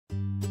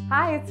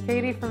Hi, it's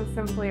Katie from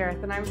Simply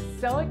Earth, and I'm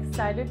so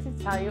excited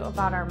to tell you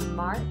about our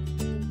March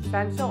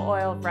Essential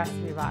Oil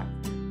Recipe Box.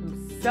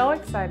 I'm so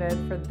excited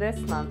for this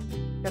month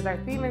because our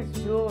theme is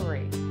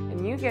jewelry,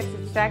 and you get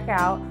to check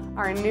out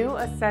our new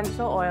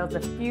essential oil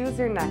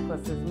diffuser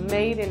necklaces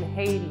made in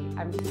Haiti.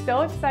 I'm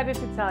so excited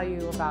to tell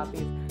you about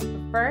these.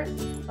 But first,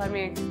 let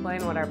me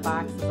explain what our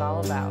box is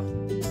all about.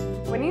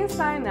 When you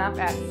sign up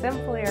at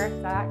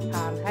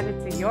simplyearth.com,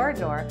 headed to your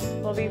door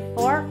will be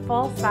 4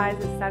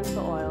 full-size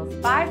essential oils,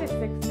 5 to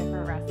 6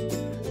 different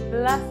recipes,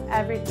 plus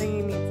everything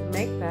you need to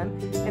make them,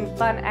 and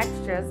fun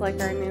extras like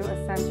our new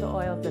essential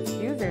oil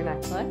diffuser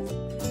necklace.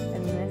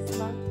 And this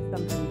month,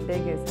 something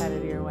big is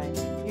headed your way.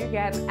 You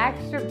get an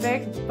extra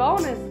big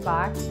bonus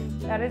box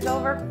that is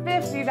over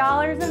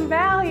 $50 in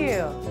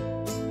value.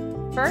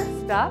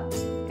 First up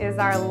is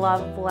our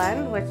Love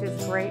Blend, which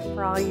is great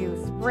for all you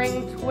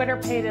spring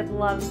Twitter-pated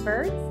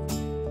lovebirds.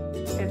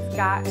 It's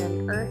got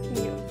an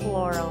earthy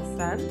floral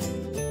scent.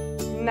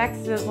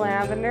 Next is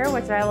Lavender,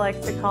 which I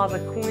like to call the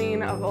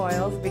queen of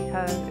oils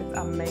because it's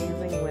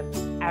amazing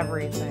with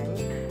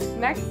everything.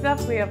 Next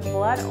up we have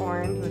Blood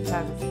Orange, which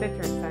has a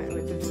citrus scent,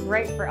 which is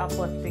great for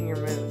uplifting your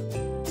mood.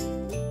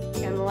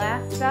 And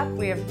last up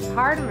we have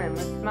Cardamom,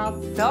 which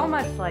smells so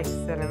much like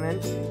cinnamon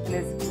and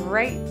is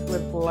great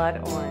with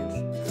Blood Orange.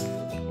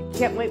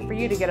 Can't wait for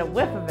you to get a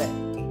whiff of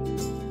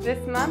it.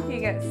 This month you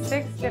get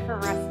 6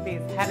 different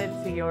recipes headed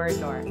to your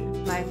door.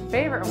 My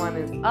favorite one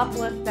is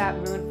Uplift That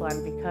Mood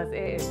Blend because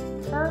it is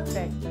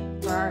perfect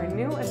for our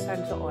new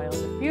essential oil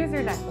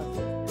diffuser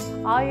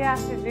necklaces. All you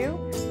have to do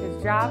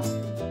is drop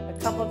a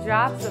couple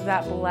drops of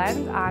that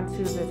blend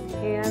onto this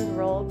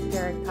hand-rolled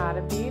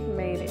terracotta bead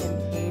made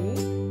in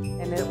Haiti,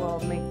 and it will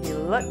make you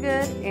look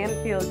good and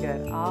feel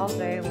good all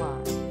day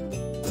long.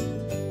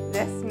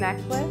 This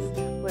necklace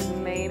was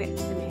made in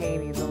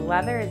Haiti. The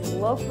leather is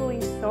locally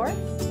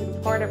sourced in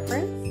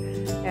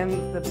Port-au-Prince,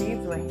 and the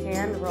beads were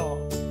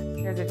hand-rolled.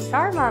 There's a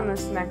charm on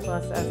this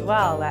necklace as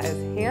well that is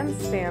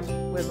hand-stamped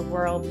with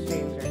World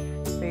Changer,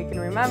 so you can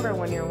remember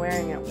when you're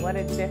wearing it what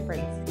a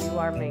difference you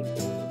are making.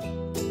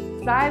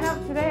 Sign up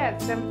today at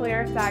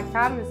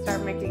simplyearth.com to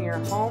start making your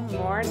home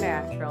more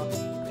natural.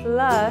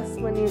 Plus,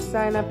 when you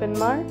sign up in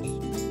March,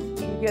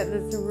 you get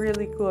this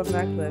really cool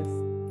necklace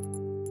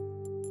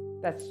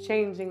that's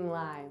changing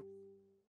lives.